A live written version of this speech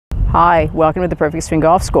Hi, welcome to the Perfect Swing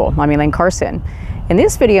Golf School. I'm Elaine Carson. In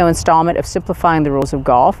this video installment of Simplifying the Rules of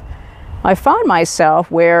Golf, I found myself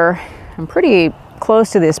where I'm pretty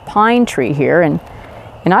close to this pine tree here, and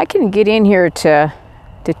I can get in here to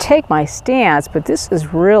take my stance, but this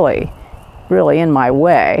is really in my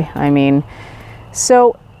way.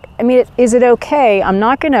 Is it okay? I'm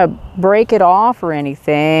not going to break it off or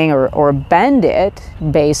anything, or bend it,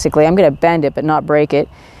 basically. I'm going to bend it but not break it.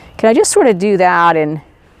 Can I just sort of do that? And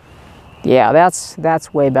yeah,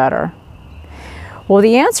 that's way better. Well,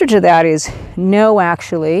 the answer to that is no,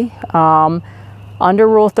 actually. Under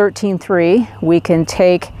Rule 13.3, we can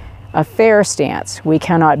take a fair stance. We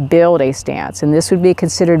cannot build a stance. And this would be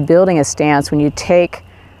considered building a stance when you take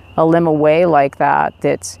a limb away like that,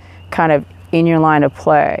 that's kind of in your line of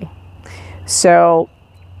play. So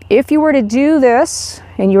if you were to do this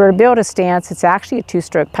and you were to build a stance, it's actually a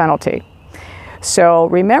 2-stroke penalty. So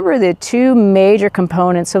remember, the two major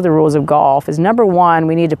components of the rules of golf is, number one,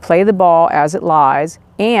 we need to play the ball as it lies,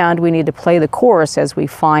 and we need to play the course as we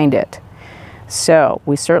find it. So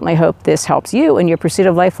we certainly hope this helps you in your pursuit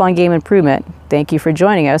of lifelong game improvement. Thank you for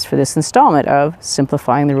joining us for this installment of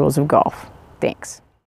Simplifying the Rules of Golf. Thanks.